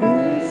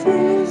 With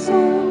his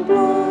own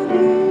blood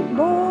he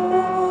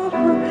bought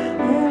her,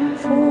 and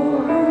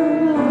for her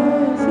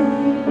life he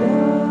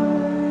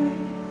died.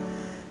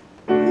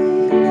 He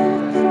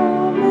looked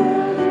from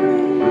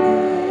every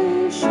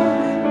nation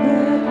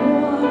that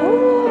water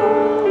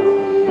all the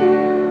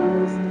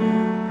earth.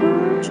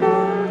 Her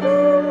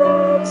child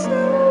of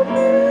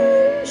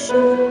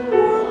salvation,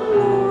 one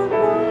Lord,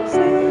 one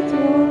faith,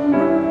 one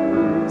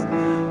birth,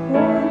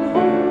 one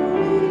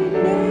holy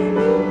name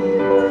he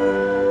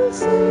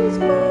blesses,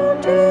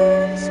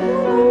 partakes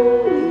one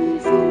holy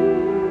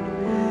food,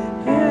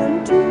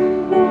 and to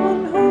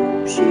one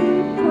hope she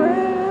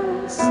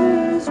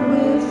presses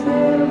with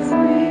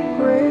every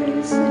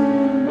grace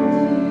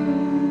endued.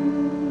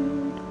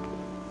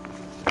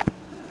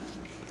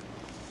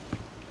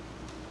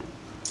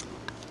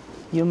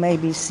 You may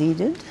be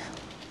seated.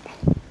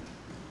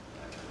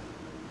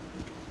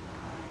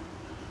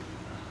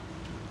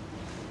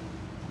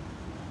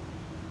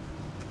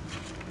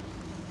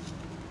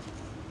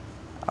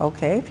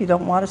 Okay, if you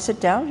don't want to sit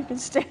down, you can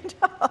stand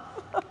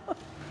up.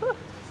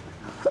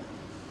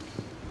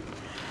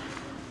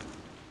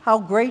 How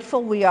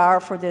grateful we are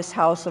for this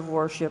house of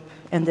worship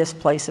and this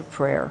place of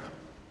prayer.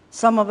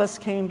 Some of us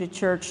came to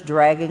church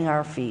dragging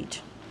our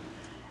feet,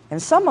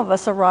 and some of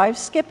us arrived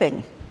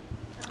skipping.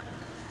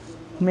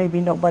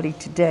 Maybe nobody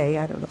today,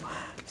 I don't know.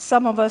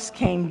 Some of us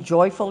came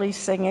joyfully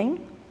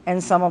singing,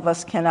 and some of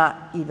us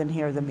cannot even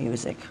hear the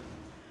music.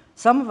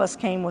 Some of us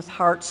came with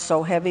hearts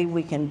so heavy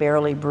we can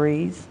barely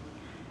breathe,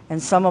 and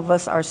some of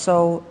us are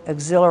so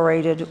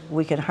exhilarated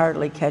we can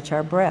hardly catch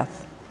our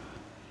breath.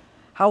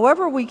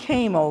 However we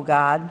came, O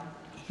God,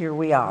 here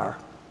we are.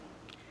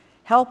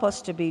 Help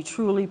us to be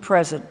truly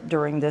present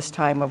during this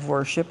time of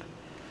worship,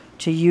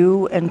 to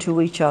you and to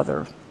each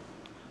other.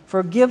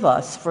 Forgive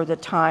us for the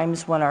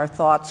times when our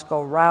thoughts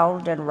go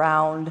round and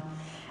round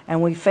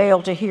and we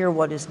fail to hear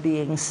what is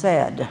being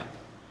said.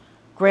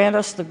 Grant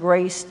us the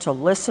grace to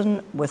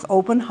listen with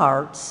open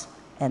hearts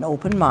and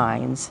open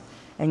minds,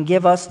 and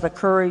give us the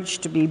courage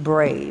to be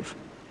brave,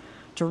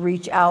 to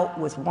reach out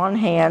with one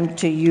hand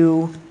to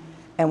you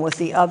and with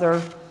the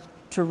other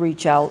to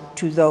reach out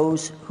to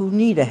those who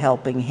need a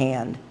helping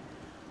hand,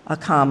 a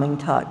calming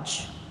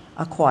touch,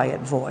 a quiet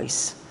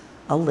voice,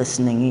 a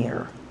listening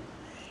ear.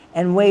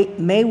 And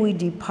may we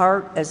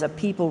depart as a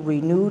people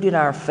renewed in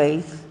our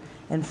faith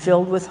and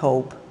filled with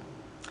hope,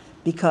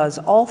 because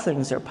all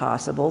things are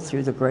possible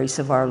through the grace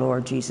of our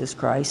Lord Jesus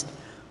Christ,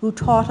 who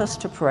taught us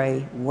to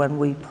pray when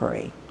we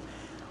pray.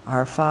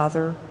 Our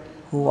Father,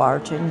 who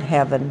art in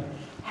heaven,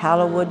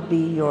 hallowed be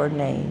your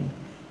name.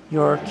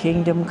 Your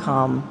kingdom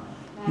come,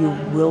 your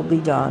will be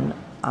done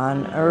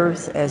on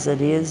earth as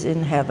it is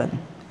in heaven.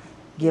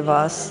 Give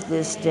us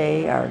this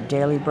day our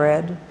daily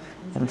bread,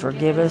 and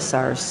forgive us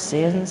our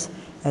sins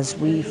as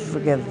we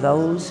forgive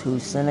those who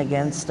sin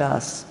against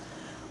us.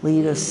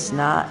 Lead us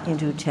not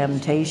into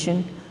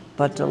temptation,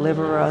 but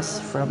deliver us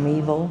from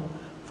evil.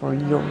 For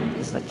yours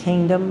is the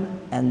kingdom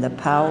and the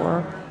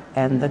power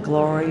and the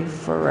glory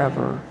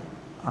forever.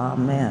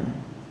 Amen.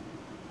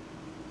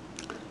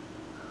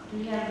 Do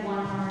we have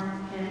one more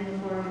hymn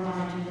before we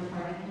want to do the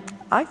party hymn?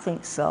 I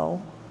think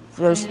so.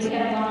 And There's, do we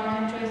have one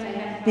more hymn, Joyce? I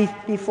have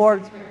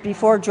five.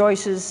 before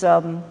Joyce's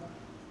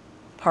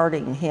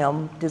parting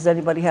hymn, does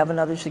anybody have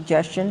another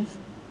suggestion?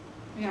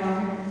 We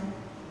are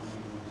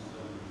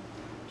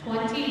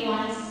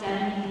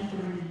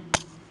 2173.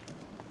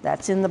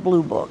 That's in the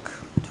blue book,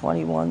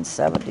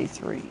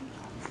 2173.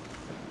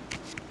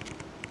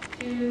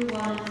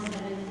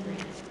 2173.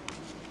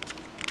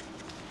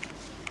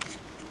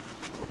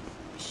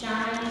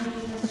 Shine,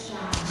 Jesus,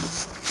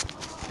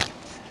 shine.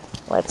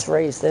 Let's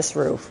raise this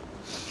roof.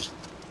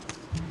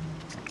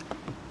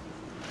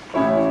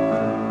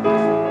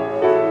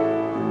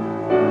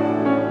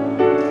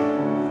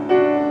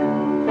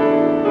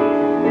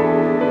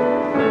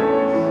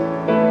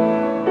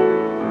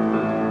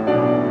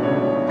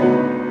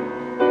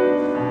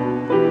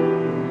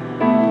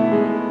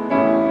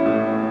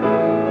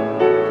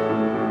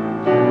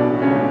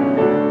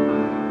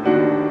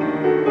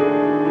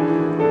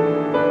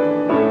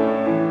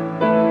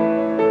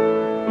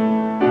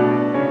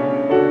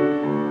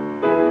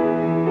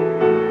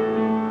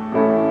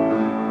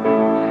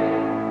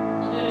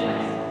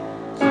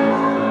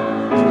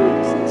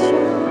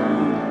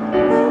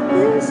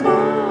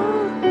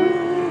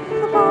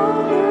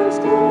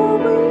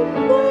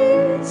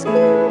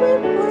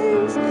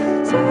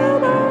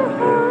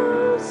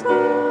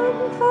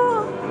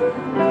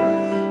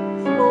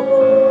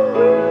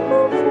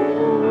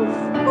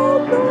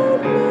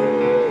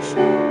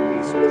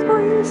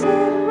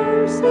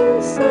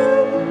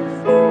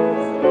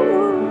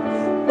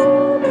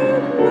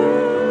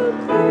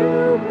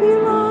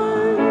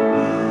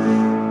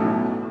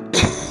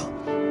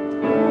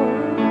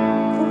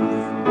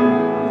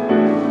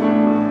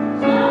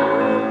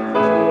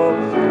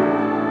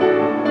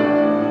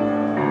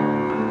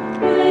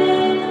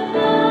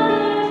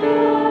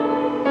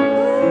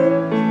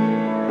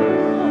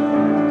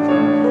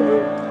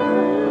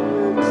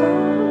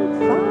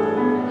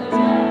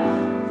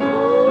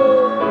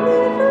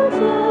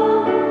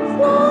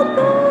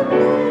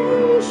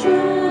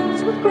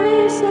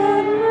 grace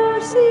and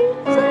mercy,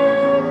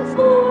 send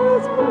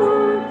forth the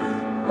word.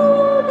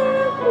 Lord,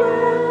 and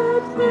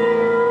let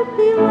there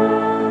be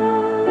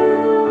light.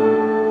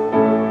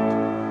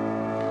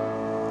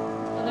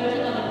 Oh, there's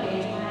another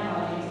page, my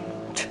apologies.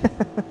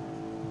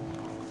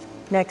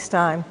 Next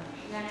time.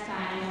 Next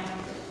time, yeah.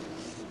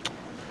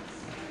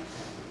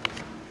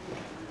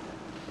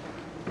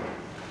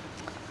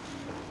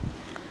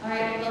 All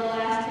right, the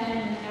last 10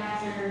 and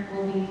after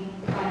will be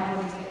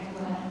 5:46.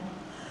 Go ahead.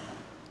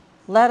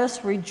 Let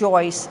us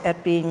rejoice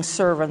at being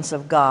servants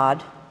of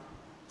God,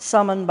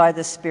 summoned by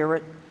the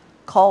Spirit,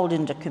 called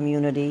into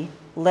community,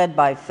 led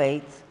by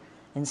faith,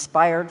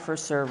 inspired for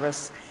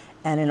service,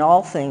 and in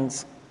all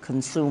things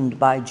consumed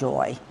by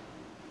joy.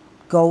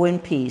 Go in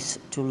peace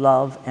to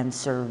love and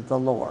serve the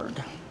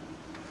Lord.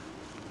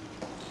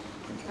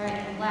 All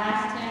right, the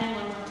last 10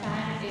 one more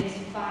time is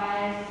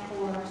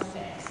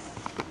 5:46.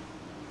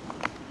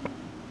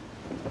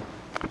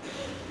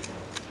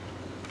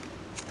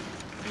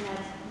 And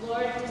that's,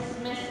 Lord,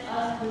 dismiss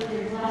us with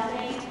your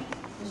blessing.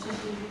 Let's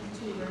just do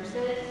 2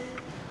 verses.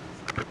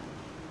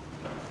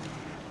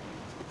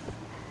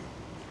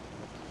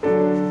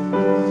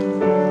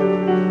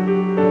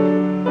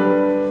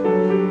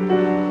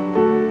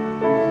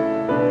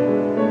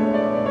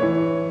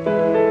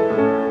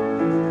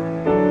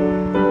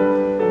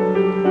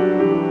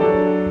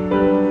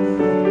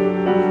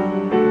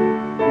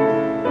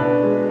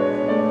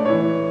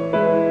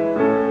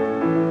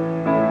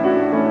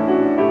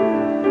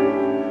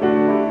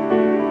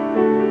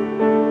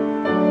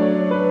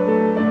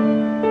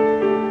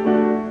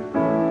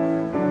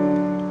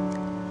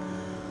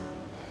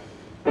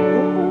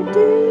 Lord,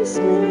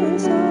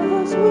 dismiss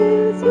us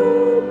with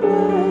your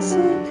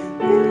blessing.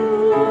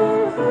 Fill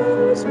our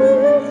hearts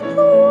with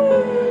joy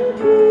and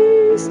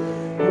peace.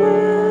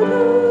 Let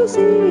us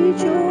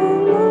each your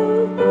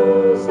love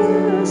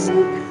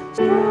possessing,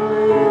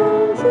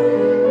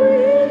 triumphing,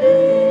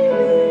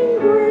 redeeming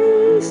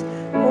grace.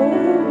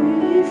 Oh,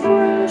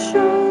 refresh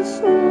us,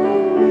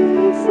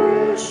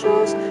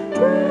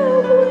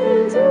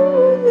 traveling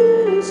through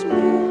this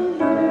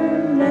wilderness.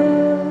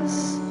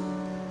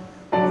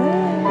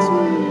 Thanks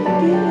we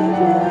give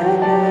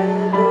in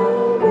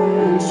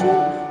adoration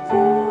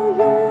for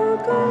your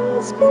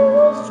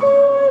gospel's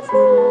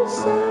joyful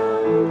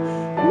sound.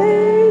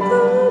 May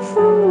the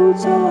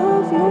fruits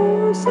of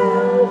your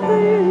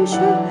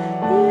salvation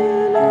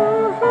in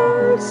our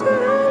hearts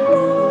and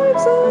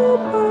lives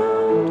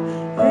abound.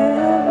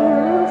 Ever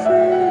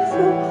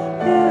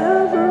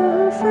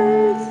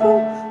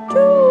faithful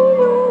to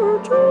your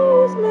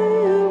truth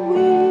may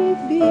we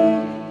be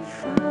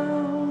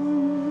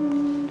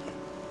found.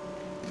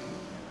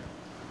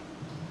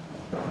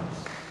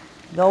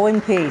 Go in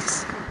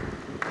peace.